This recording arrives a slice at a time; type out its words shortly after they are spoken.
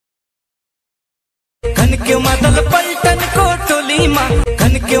घनक्यो मादल पल्टनको टोलीमा,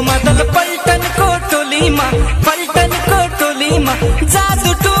 घनक्यो मादल पल्टनको टोलीमा, पल्टनको टोलीमा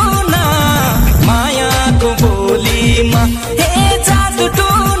जादु टोना मायाको बोलीमा, हे जादु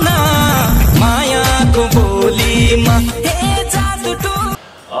टोना मायाको बोलीमा, हे जादु टोना।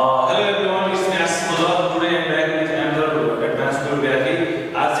 Hello everyone, it's Ashish Malla. Today I'm back with another advanced choreography.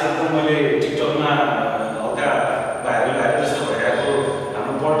 आज चाहिँ मैले टिकटकमा हल्का भाइरल जस्तो भइरहेको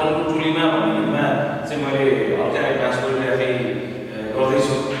हाम्रो पल्टनको टोलीमा भन्नेमा चाहिँ मैले हल्का एडभान्स कोरियोग्राफी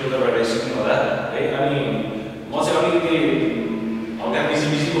गर्दैछु, तपाईँहरूले सिक्नु होला है। अनि म चाहिँ अलिकति हल्का बिजी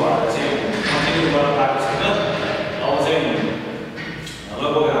भएर चाहिँ कन्टिन्यू गर्न पाएको छैन। अब चाहिँ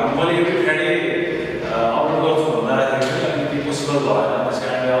लगभग मैले एभ्री फ्राइडे अपलोड गर्छु भन्दाखेरि चाहिँ अलिकति पोसिबल भएन, त्यस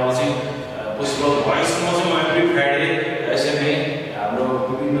कारणले अब चाहिँ पोसिबल भएसम्म चाहिँ म एभ्री फ्राइडे यसरी नै हाम्रो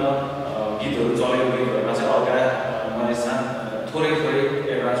विभिन्न गीतहरू चलेको गीतहरूमा चाहिँ हल्का मैले थोरै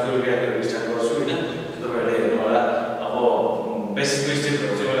एडभान्स कोरियोग्राफीहरू स्टार्ट गर्छु होइन। तपाईँहरूले हेर्नु होला। अब बेसिक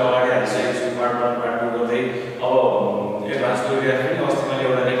स्टेपहरू चाहिँ मैले अगाडि हालिसकेको छु, पार्ट 1 पार्ट 2 गर्दै। अब एडभान्स कोरियोग्राफी पनि अस्ति मैले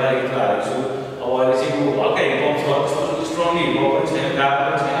एउटा नेपाली गीत हालेको छु। अब अहिले चाहिँ यो हल्का हिपहप छ, त्यस्तो स्ट्रङली हिपहप पनि छैन, गाएको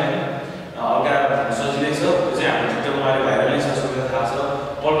पनि छैन होइन, हल्का सजिलै छ। त्यो चाहिँ हाम्रो टिकटकमा अहिले भाइरल नै छ, सबैलाई थाहा छ।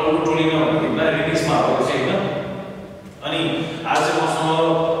 पल्टनको टोलीमा भन्ने गीतमा रिमिक्समा भएको चाहिँ होइन। अनि आज चाहिँ मसँग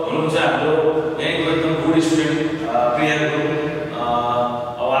हुनुहुन्छ हाम्रो यहीँको एकदम गुड स्टुडेन्ट प्रिया गुरुङ।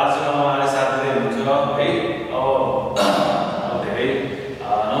 अब आज चाहिँ उहाँले साथ दिँदै हुनुहुन्छ है। अब धेरै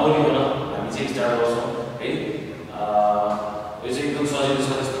नबोलिकन हामी चाहिँ स्टार्ट गर्छौँ है। यो चाहिँ एकदम सजिलो छ,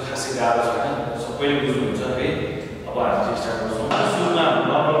 त्यस्तो खासै गाह्रो छैन, सबैले बुझ्नुहुन्छ है। अब हामी चाहिँ स्टार्ट गर्छौँ। सुरुमा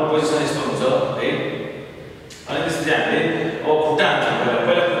हाम्रो पोजिसन यस्तो हुन्छ है। अनि त्यसपछि हामीले अब खुट्टा हान्छौँ,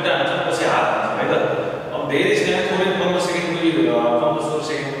 पहिला खुट्टा हान्छौँ, पछि हात हान्छौँ है त। अब धेरै छैन, थोरै 15 सेकेन्ड 15-16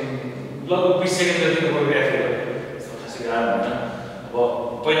 सेकेन्ड लगभग 20 सेकेन्ड जति कोरियोग्राफी हो, त्यस्तो खासै गाह्रो होइन। अब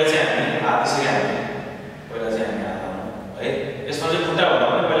पहिला चाहिँ हामी हात यसरी हाल्ने, पहिला चाहिँ हामी हात हाल्छौँ है। यसमा चाहिँ खुट्टा भन्दा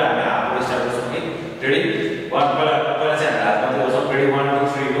पनि पहिला हामी हातबाट स्टार्ट गर्छौँ कि रेडी 1 पहिला चाहिँ हामी हात मात्रै गर्छौँ। रेडी 1 2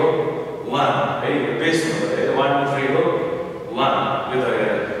 3 गो 1 है। बेस हुनु है 1 2 3 गो 1 यो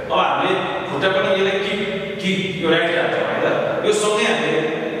गरेर। अब हामीले खुट्टा पनि यसले किक यो राइट हाल्छौँ है त। यो सँगै हामीले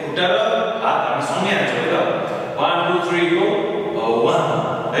खुट्टा र हात हामी सँगै हाल्छौँ है त। 1 2 3 गो 1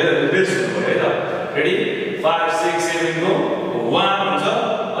 है त। बेस हुनु है त। रेडी 5 6 7 गो 1 हुन्छ।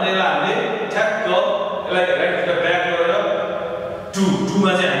 अनि यसलाई हामीले ठ्याक्क यसलाई राइट खुट्टा ब्याक गरेर 2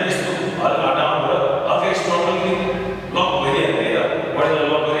 मा चाहिँ हामी यस्तो हल्का डाउन गरेर हल्का स्ट्रङली लक भइदिहाल्ने है त। बडीलाई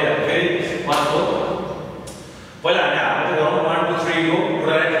लक गरिहाल्ने। फेरि 1 हो। पहिला हामी हात मात्रै गरौँ 1 2 3 गो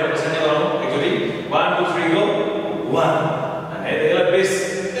पुरा राइट खुट्टा पछाडि गरौँ एकचोटि 1 2 3 गो 1 है त। यसलाई बेस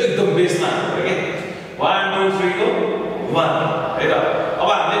एकदम बेसमा हाल्नु के 1 2 3 गो 1 है त। अब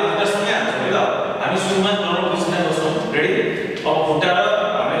हामीले खुट्टा सँगै हाल्छौँ है त। हामी सुरुमा नर्मल पोजिसनमा बस्छौँ। रेडी अब खुट्टा र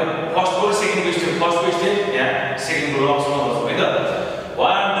हामी फर्स्टको र सेकेन्डको स्टेप, फर्स्टको स्टेप यहाँ सेकेन्डको लकसँग बस्छौँ है त।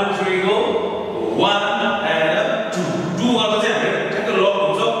 1 2 3 गो 1 एन्ड 2 गर्दा चाहिँ हामी ठ्याक्क लक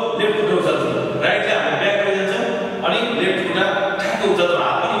हुन्छ। लेफ्ट खुट्टा उचाल्छौँ, राइट चाहिँ हामी ब्याक भइ जान्छौँ। अनि लेफ्ट खुट्टा ठ्याक्क उचाल्छौँ,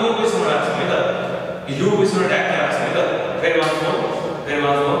 हात पनि यो पोजिसनमा राख्छौँ है त। यो पोजिसनमा ट्याक्क राख्छौँ है त। फेरि वान्समा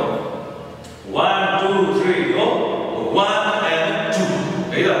 1 2 3 गो 1 एन्ड 2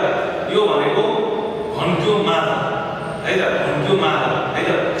 है त। यो भनेको घन्क्यो मादल है त। घन्क्यो मादल है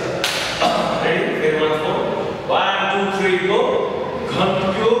त। रेडी फेरि वान्समा 1 2 3 गो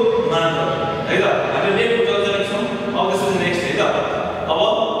घन्क्यो मादल है त। हामीले लेफ्ट खुट्टा उचालेको छौँ। अब त्यसपछि नेक्स्ट है त। अब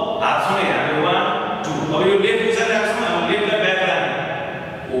हात सँगै हामी 1 2 अब यो लेफ्ट उचालेको छौँ, हामी लेफ्टलाई ब्याक राख्ने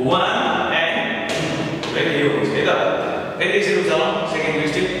 1 एन्ड 2 है त। यो हुन्छ है त। फेरि यसरी उचालौँ सेकेन्ड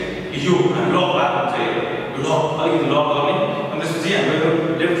स्टेप यो हामी लक भएको हुन्छ है। लक अलिकति लक गर्ने। अनि त्यसपछि हाम्रो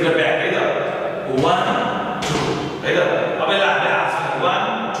लेफ्ट खुट्टा ब्याक है त 1 2 है त। अब यसलाई हामीले हातसँग 1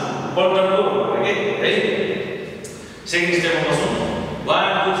 2 पल्टनको भन्नु के है। सेकेन्ड स्टेपमा बसौँ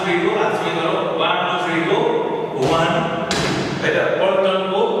 1 2 3 गो हातसँग गरौँ 1 2 3 गो 1 है त।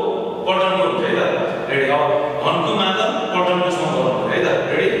 पल्टनको हुन्छ है त। रेडी अब घन्क्यो मादल पल्टनकोसँग गरौँ है त।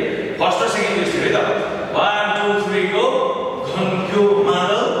 रेडी फर्स्ट र सेकेन्ड स्टेप है त। 1 2 3 गो घन्क्यो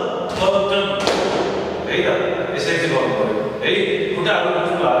मादल पल्टनको है त। यसरी चाहिँ गर्नु पर्यो है। खुट्टाहरू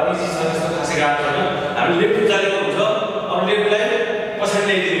इजी छ, त्यस्तो खासै गाह्रो छैन। हामी लेफ्ट उचालेको हुन्छ। अब लेफ्टलाई पछाडि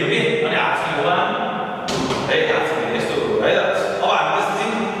ल्याइदिने हो कि अनि हातसँग 1 2 है हातसँग यस्तो है त। अब हामी त्यसपछि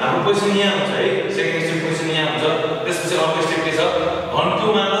हाम्रो पोजिसन यहाँ हुन्छ है। सेकेन्ड स्टेप पोजिसन यहाँ हुन्छ। त्यसपछि अर्को स्टेप के छ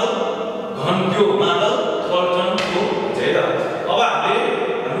घन्क्यो मादल पल्टनको हुन्छ है त। अब हामीले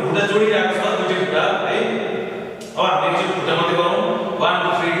हाम्रो खुट्टा जोडिरहेको छ दुईटै खुट्टा है। अब हामीले एकचोटि खुट्टा मात्रै गरौँ 1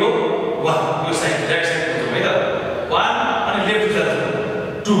 2 3 गो 1 यो साइड राइट साइड हुन्छ है त। 1 अनि लेफ्ट उचाल्छौँ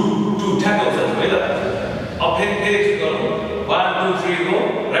 2 ठ्याक्क उचाल्छौँ है त। अब फेरि एकचोटि गरौँ 1 2 3 गो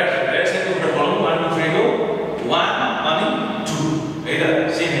राइट साइडको खुट्टा गरौँ 1 2 3 गो त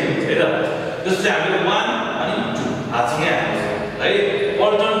सेम हुन्छ है त जस्तो चाहिँ हामीले 1 अनि 2 हातसँगै हाल्नु है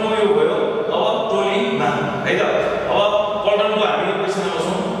पल्टनको यो भयो अब टोलीमा है त अब पल्टनको हामी एकैछिनमा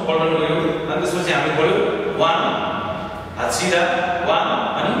बसौँ पल्टनको यो अनि त्यसपछि हामीले पढ्यो 1 हात सिधा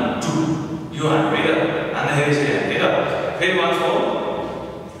 1 अनि 2 यो हामी है त हान्दाखेरि यसरी है त फेरि 1 छ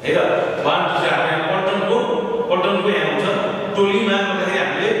है त 1 2 चाहिँ हामी पल्टनको यहाँ हुन्छ टोलीमा गर्दाखेरि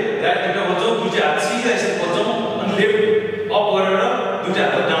हामीले राइटबाट बजाउँछौँ दुईटा हात सिधा यसरी बजाउँछौँ अनि लेफ्ट अप गरेर दुईटा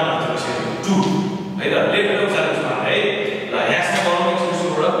हात डाउन हाल्छौँ यसरी 2 है त लेफ्टबाट उचाल्छौँ है ल यहाँसम्म गरौँ एकछिन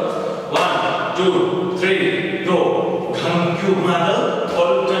सुरुबाट 1 2 3 गो घन्क्यो मादल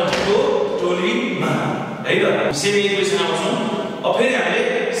पल्टनको टोलीमा है त सेम इक्वेसनमा बस्छौँ अब फेरि हामीले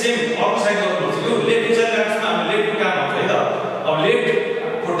सेम अर्को साइड गर्नुपर्छ यो लेफ्ट साइड राख्छौँ हामी लेफ्टको काम हुन्छ है त अब लेफ्ट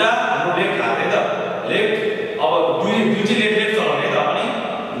खुट्टा हाम्रो लेफ्ट हात है त लेफ्ट अब दुईटी लेफ्ट चलाउने है त अनि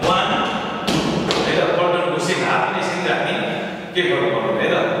 1 2 है त पल्टनको सेम हात पनि यसरी राख्ने के गर्नु पर्ने है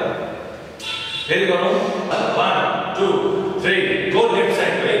त फेरि गरौँ 1 2 3 गो लेफ्ट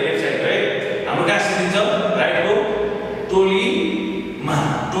साइड है हाम्रो कहाँ सिद्धिन्छ राइटको टोलीमा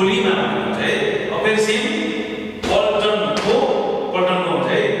हुन्छ है अब फेरि सेम पल्टनको हुन्छ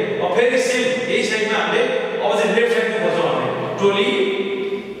है अब फेरि सेम यही साइडमा हामीले अब चाहिँ लेफ्ट साइडको बजाउँ हामी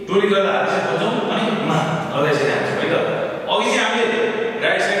टोली गर्दा हात चाहिँ बजाउँ अनि मा गर्दा यसरी हान्छौँ है त अघि चाहिँ हामीले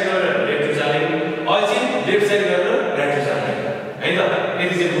राइट साइड गरेर लेफ्ट उचाल्यौँ अहिले चाहिँ लेफ्ट साइड गरेर राइट उचाल्यौँ है त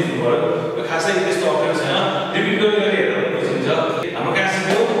यति चाहिँ बुझ्नु पर्यो यो खासै त्यस्तो अप्ठ्यारो छैन रिपिट गरी हेर्दा बुझिन्छ हाम्रो कहाँ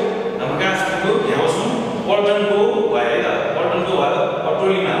सिक्यो यहाँ बस्छौँ पल्टनको भयो है त पल्टनको भयो अब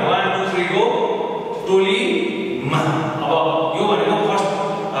टोलीमा 1 2 3 गो टोलीमा अब यो भनेको फर्स्ट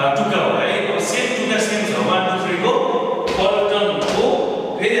टुक्का हो है अब सेम टुक्का सेम छ 1 2 3 गो पल्टनको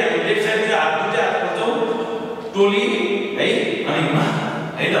फेरि हामी लेफ्ट साइडतिर हात दुईटा हात बजाउँछौँ टोली है अनि मा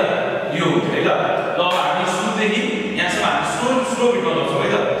है त यो है त ल हामी सुरुदेखि यहाँसम्म हामी स्लो बिट बनाउँछौँ है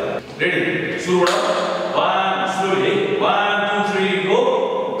त रेडी सुरुबाट 1 स्लोली 1 2 3 गो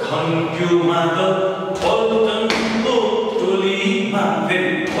घन्क्यो मादल पल्टनको टोलीमा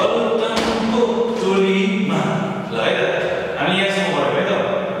फेरि पल्टनको टोलीमा ल है त हामी यहाँसम्म गऱ्यौँ है त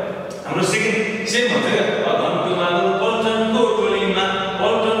हाम्रो सेकेन्ड सेम भन्छ क्या घन्क्यो मादल पल्टनको टोलीमा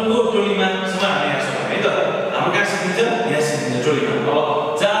सम्म हामी यहाँसम्म है त हाम्रो कहाँ सिकिन्छ यहाँ सिकिन्छ टोलीमा अब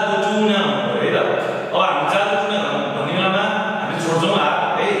जादु टुना है त अब हामी जादु टुना भन्ने बेलामा हामी छोड्छौँ हात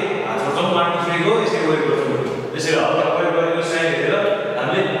है हात छोड्छौँ 1 2 3 गो यसरी गएर गर्छौँ यसरी हल्का गरेको साइड हेरेर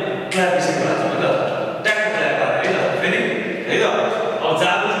हामीले क्ल्याप यसरी गर्छौँ है त ट्याक क्ल्याप है त फेरि है त अब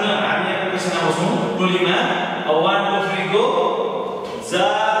जादु टुना हामी यहाँ एकैछिनमा बस्छौँ टोलीमा अब 1 2 3 गो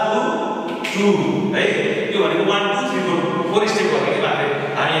जादु टु है यो भनेको 1 2 3 गो 4 स्टेप गर्ने कि माथि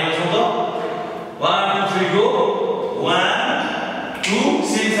हामी यहाँ बस्छौँ त 1 2 3 गो 1 2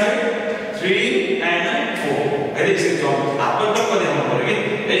 सेम साइड 3 and 4 है त यसरी जाउँ हात पनि टक्क देखाउनु पर्यो कि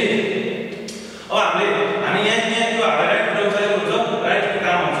है अब हामी यहाँ यो हाम्रो राइट खुट्टा उचालेको हुन्छ राइटको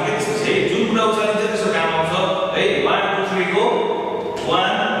काम हुन्छ कि त्यसपछि है जुन खुट्टा उचालिन्छ त्यसको काम आउँछ है 1 2 3 गो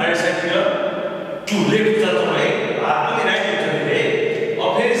 1 राइट साइडतिर 2 लेफ्ट उचाल्छौँ है हात पनि राइट उचाल्ने है अब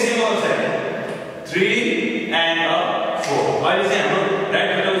फेरि सेम अर्को साइड 3 and 4 अहिले चाहिँ हाम्रो राइट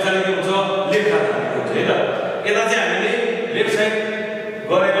खुट्टा उचालेको हुन्छ लेफ्ट हात हालेको हुन्छ है त यता चाहिँ हामीले लेफ्ट साइड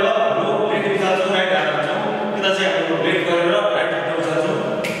गरेर हाम्रो लेफ्ट उचाल्छौँ राइट हात हाल्छौँ यता चाहिँ हाम्रो लेफ्ट गरेर राइट खुट्टा उचाल्छौँ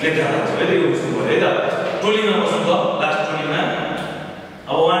लेफ्ट हात हाल्छौँ है त यो बुझ्नु पर्यो है त टोलीमा बस्छौँ त लास्ट टोलीमा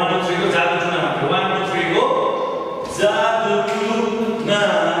अब 1 2 3 गो जादु टुना 1 2 3 गो जादु टुना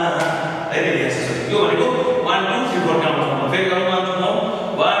है त यो भनेको 1 2 3 4 काम हुन्छ फेरि गरौँ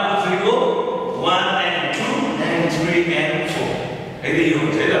 1 2 3 गो 1 and 2 and 3 and 4 है त यो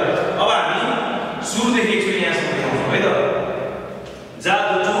हुन्छ है त अब हामी सुरुदेखि एकचोटि यहाँसम्म देखाउँछौँ है त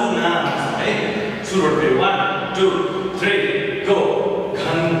जादु टुना है सुरुबाट फेरि 1 2 3 गो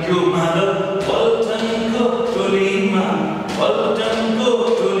घन्क्यो मादल पल्टनको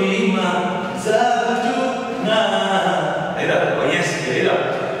टोलीमा जादु टुना है त यहाँ सिक्यो है त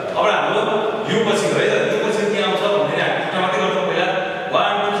अब हाम्रो यो पछि है त यो पछि के आउँछ भन्दाखेरि हामी खुट्टा मात्रै गर्छौँ पहिला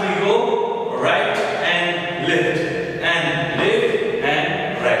 1 2 3 go right and left and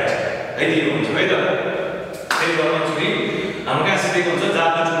right है त यो हुन्छ है त फेरि गरौँ एकचोटि हाम्रो कहाँ सिकेको हुन्छ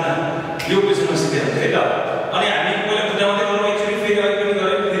जादु टुना यो पछिमा सिकेको हुन्छ है त अनि हामी पहिला खुट्टा मात्रै गरौँ एकचोटि फेरि अहिले पनि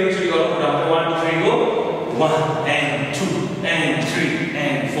गऱ्यौँ फेरि एकचोटि गरौँ खुट्टा मात्रै 1 2 3 गो 1 and 2 and 3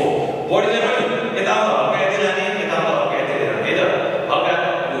 and 4 बडीले पनि यता हल्का यति लाने यता हल्का यति लाने है त हल्का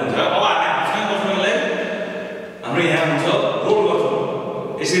हुन्छ अब हामी हातसँग गर्छौँ यसलाई हाम्रो यहाँ हुन्छ रोल गर्छौँ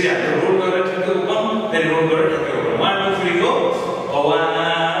यसरी हामीले रोल गरेर ठिकै उठाउँ फेरि रोल गरेर ठिकै उठाउँ 1 2 3 गो 1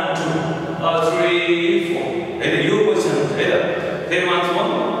 2 3 4 है त यो पोजिसन हुन्छ है त फेरि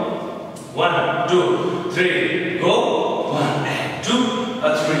 1 2 3 go 1 and 2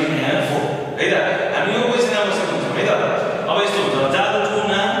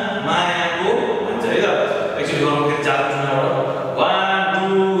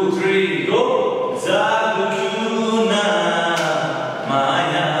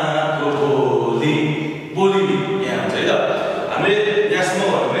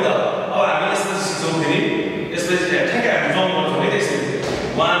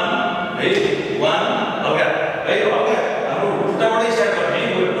 है 1 हल्का है हल्का हाम्रो उल्टाबाटै स्टार्ट गर्ने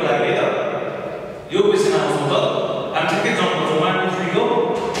वेटको लागि है त यो क्वेशन आउँछ त हामी ठिकै जम्प गर्छौँ 1 2 3 गो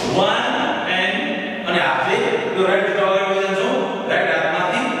 1 एन्ड अनि हातले यो राइट खुट्टा अगाडि बढाउँछौँ राइट हात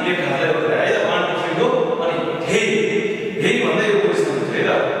माथि लेफ्ट हातले उठाएर है त 1 2 3 गो अनि हे भन्दै यो क्वेशन हुन्छ है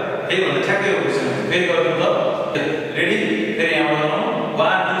त हे भन्दै ठ्याक्कै यो क्वेशन हुन्छ फेरि गर्नु त रेडी फेरि यहाँबाट गरौँ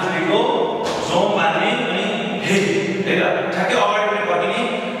 1 2 3 गो जोम मार्ने अनि हे है त ठ्याक्कै अगाडि पनि फर्किने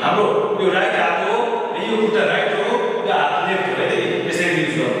हाम्रो यो राइट हात हो यो खुट्टा राइट हो यो हात लेफ्ट हो है त यसरी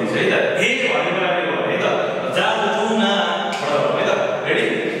युज गर्नुहुन्छ है त हे भन्ने बेलामा भयो है त जादु टुना है त रेडी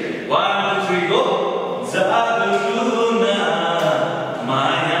 1 2 3 गो जादु टुना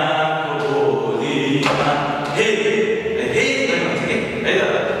मायाको बोलीमा हे हे भन्छ के है त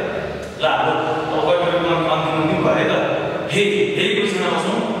ल हाम्रो अब कहिले अन्तिम भयो है त हे क्वेसन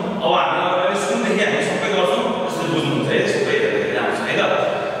आउँछौँ अब हामी अगाडि सुनदेखि हामी सबै गर्छौँ जस्तो बुझ्नुहुन्छ है सबै राम्रो छ है त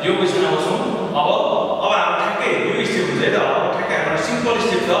यो क्वेसन आउँछौँ अब हाम्रो ठ्याक्कै यो स्टेप हुन्छ है त अब ठ्याक्कै हाम्रो सिम्पल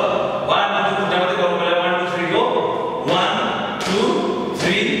स्टेप छ 1 2 खुट्टा मात्रै गर्नु पर्यो 1 2 3 गो 1 2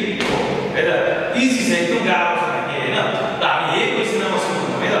 3 गो है त इजी छ एकदम गाह्रो छ के हैन त हामी यही क्वेसन आउँछौँ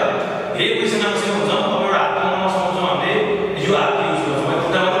है त यही क्वेसन आउँछौँ हुन्छ अब एउटा हातमा नसमाउँछौँ हामीले यो हात युज गर्छौँ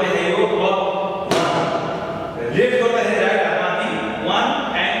खुट्टा मात्रै देखाइयो अब लेफ्ट गर्दाखेरि राइट हात माथि 1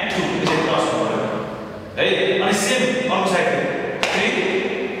 एन्ड 2 यसरी क्रस गर्नु है अनि सेम अर्को साइड 3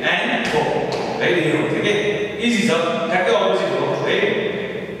 एन्ड 4 है यो हुन्छ के इजी छ ठ्याक्कै अपोजिट हो है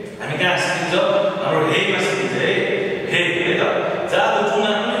हामी कहाँ सिकिन्छ हाम्रो हेमा सिकिन्छ है हे है त जादु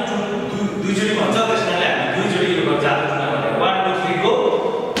टुना पनि दुईचोटि भन्छ त्यसैले हामी दुईचोटि यो गर्छ जादु टुना भनेर 1 2 3 गो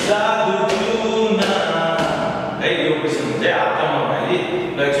जादु टुना है यो क्वेसन हुन्छ है हातमा भाइले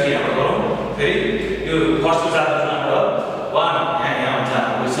ल एकचोटि हाम्रो गरौँ फेरि यो फर्स्टको जादु टुनाबाट 1 यहाँ हुन्छ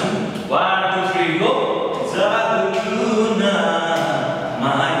हाम्रो क्वेसन 1 2 3 गो जादु टुना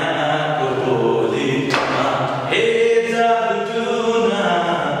मायाको बोलीमा हे जादु टुना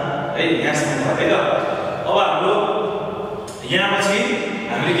है यहाँसम्म भयो है त अब हाम्रो यहाँपछि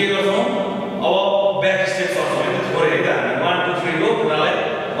हामीले के गर्छौँ अब ब्याक स्टेप सर्छौँ है त थोरै है त हामी 1 2 3 गो कुरालाई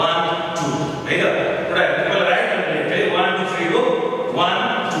 1 2 है त एउटा पहिला राइट अनि लेफ्ट है 1 2 3 गो 1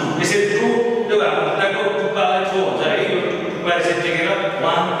 2 यसरी टु त्यो हाम्रो खुट्टाको टुप्पालाई थो हुन्छ है यो टुप्पा यसरी टेकेर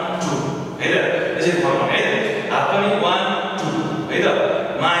 1 2 है त यसरी फर्काउनु है त हात पनि 1 2 है त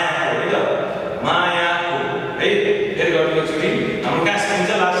मायाको है त मायाको है फेरि गर्नु एकचोटि हाम्रो कहाँ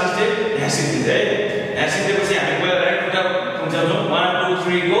सिकिन्छ लास्ट स्टेप यहाँ सिकिन्छ है यहाँ सिकेपछि हामी पहिला राइट खुट्टा कुन्छौँ 1 2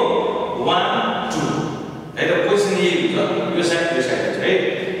 3 गो 1 2 है त क्वेसन यही हुन्छ यो साइड हुन्छ है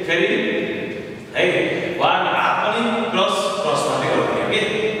फेरि है 1 हात पनि प्लस प्लस मात्रै गर्नु के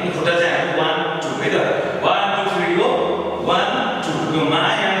अनि खुट्टा चाहिँ हामी 1 2 है त 1 2 3 गो 1 2 यो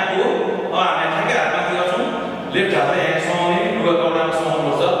मायाको अब हामी ठ्याक्कै हात माथि गर्छौँ लेफ्ट हातले यहाँ समाउने लुगा कपडामा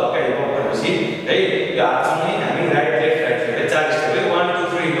समाउनुपर्छ पक्कै पक्रेपछि है यो हातसँगै हामी राइट लेफ्ट है 4 स्टेप है 1 2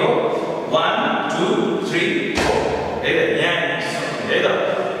 3 गो 1 2 3 4 है त यहाँ है त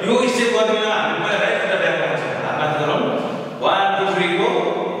यो स्टेप गर्ने बेला हामी पहिला राइट खुट्टा ब्याक गर्छौँ हात माथि गरौँ 1 2 3 गो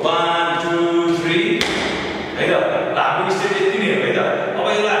 1 2 3 है त हाम्रो स्टेप यति नै हो है त अब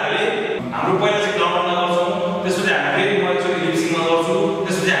यसलाई हामीले हाम्रो पहिला चाहिँ ग्राउन्डमा गर्छौँ त्यसपछि हामी फेरि म एकचोटि लिप्सिङमा गर्छु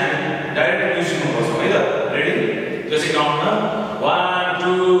त्यसपछि हामी डाइरेक्ट म्युजिकमा गर्छौँ है त रेडी त्यो चाहिँ ग्राउन्डमा 1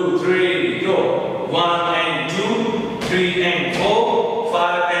 2 3 go 1 and 2 3 and 4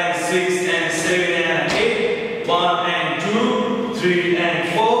 5 and 6 and 7 and 8 1 and 2 3 and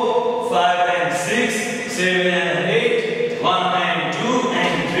 4 5 and 6 7 and 8 1 and 2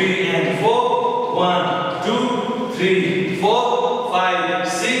 and 3 and 4 1 2 3 4 5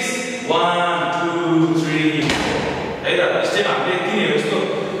 6 1 2 3 है त स्टेप हामीले यति नै हो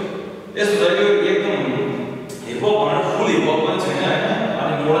यस्तो छ यो एकदम हिपहप भनेर फुल हिपहप पनि छैन हैन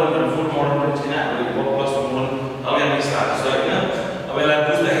अनि मोडर्न भनेर फुल मोडर्न पनि छैन हाम्रो हिपहप प्लस मोडर्न अब यहाँ मिक्सहरू छ हैन अब यसलाई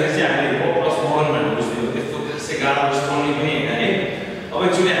बुझ्दाखेरि चाहिँ हामीले हिपहप प्लस मोडर्न भनेर बुझ्दियो त्यस्तो त्यसै गाह्रो बुझ्नु पनि हैन है अब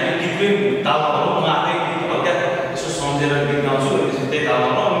एकचोटि हामी गीत पनि तालमा गरौँ म आफै गीत हल्का यसो सम्झेर गीत गाउँछु त्यसपछि त्यही तालमा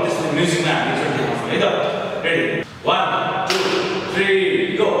गरौँ अनि त्यसको म्युजिकमा हामी एकचोटि देखाउँछौँ है त रेडी 1 2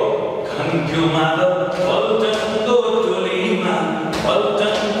 3 गो घन्क्यो मादल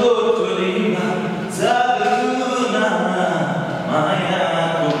पल्टनको टोलीमा जादु टुना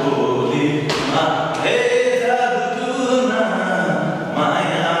मायाको बोलीमा हे जादु टुना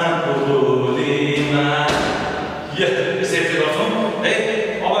मायाको बोलीमा यसरी गर्छौँ है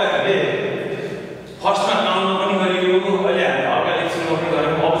अब हामीले फर्स्टमा गाउनु पनि गरियो अहिले हामी हल्का लिप्सिङमा पनि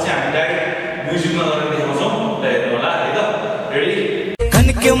गऱ्यौँ अब चाहिँ हामी डाइरेक्ट म्युजिकमा गरेर देखाउँछौँ ल हेर्नु होला है त रेडी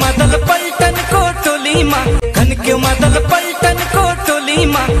घनक्यो मादल पल्टनको टोलीमा घनक्यो मादल पल्टनको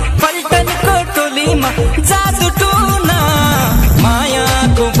टोलीमा जादु टुना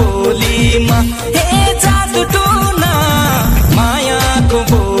मायाको बोली टोलीमा हे जादु टोना मायाको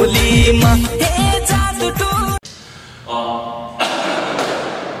बोलीमा हे जादु टोना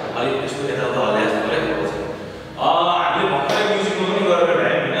अलि यसको यताउता हल्ला जस्तो गरेको छ हामीले भर्खरै म्युजिकको पनि गरेर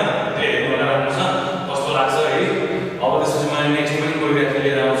भ्यायौँ होइन त्यो हेर्नु होला राम्रो छ कस्तो लाग्छ है अब त्यसपछि मैले नेक्स्ट पनि कोरियोग्राफी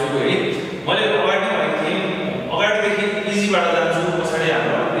लिएर आउँछु है मैले अगाडि नै भनेको थिएँ अगाडिदेखि इजीबाट जान्छु पछाडि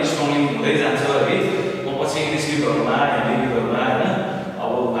हाम्रो स्ट्रङली हुँदै जान्छ है म पछि इङ्ग्लिस गीतहरूमा हिन्दी गीतहरूमा होइन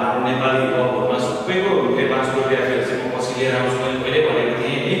अब हाम्रो नेपाली हिपहपहरूमा सबैको एडभान्स कोरियोग्राफीहरू चाहिँ म पछि लिएर आउँछु मैले पहिल्यै भनेको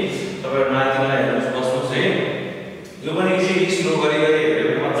थिएँ है तपाईँहरू माथिमा हेर्नुहोस् बस्नुहोस् है यो पनि इजी स्लो गरी हेरेर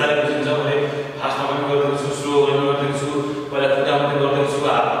मजाले बुझिन्छ मैले फास्टमा पनि गरिदिन्छु स्लो गरिदिन्छु पहिला खुट्टा मात्रै गरिदिन्छु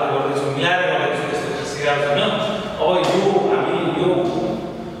हात मात्रै गरिदिन्छु मिलाएर गरिदिन्छु त्यस्तो सिकाएको छैन अब यो हामी यो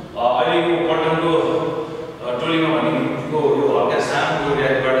अहिले यो पल्टनको टोलीमा भनेको यो हल्का सानो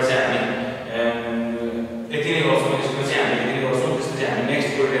कोरियोग्राफीबाट चाहिँ हामी यति नै गर्छौँ त्यसपछि हामी यति नै गर्छौँ त्यसपछि हामी नेक्स्ट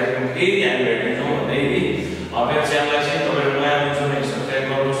कोरियोग्राफीमा फेरि हामी भेट्नेछौँ भन्दै मेरो च्यानललाई चाहिँ तपाईँहरू नयाँ हुनुहुन्छ सब्सक्राइब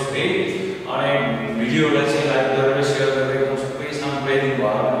गर्नुहोस् है अनि भिडियोलाई चाहिँ लाइक गरेर सेयर गरेर सबैसँग प्रेरित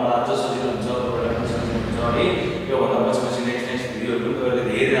भयो भने मलाई अझ सजिलो हुन्छ तपाईँहरूलाई पनि सजिलो हुन्छ है योभन्दा पछि नेक्स्ट भिडियोहरू तपाईँहरूले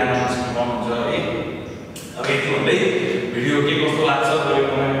धेरै राम्रो मान्छे पाउनुहुन्छ है अब यति भन्दै भिडियो के कस्तो लाग्छ तपाईँले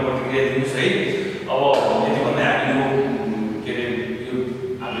कमेन्टमा प्रतिक्रिया दिनुहोस् है अब यति भन्दै हामी यो के अरे यो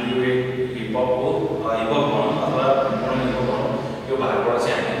हामीले यो हिपहप भनौँ अथवा मोडर्न हिपहप भनौँ यो भागबाट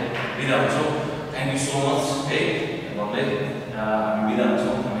चाहिँ हामी बिदा हुन्छौँ थ्याङ्क यू सो मच है भन्दै हामी बिदा हुन्छौँ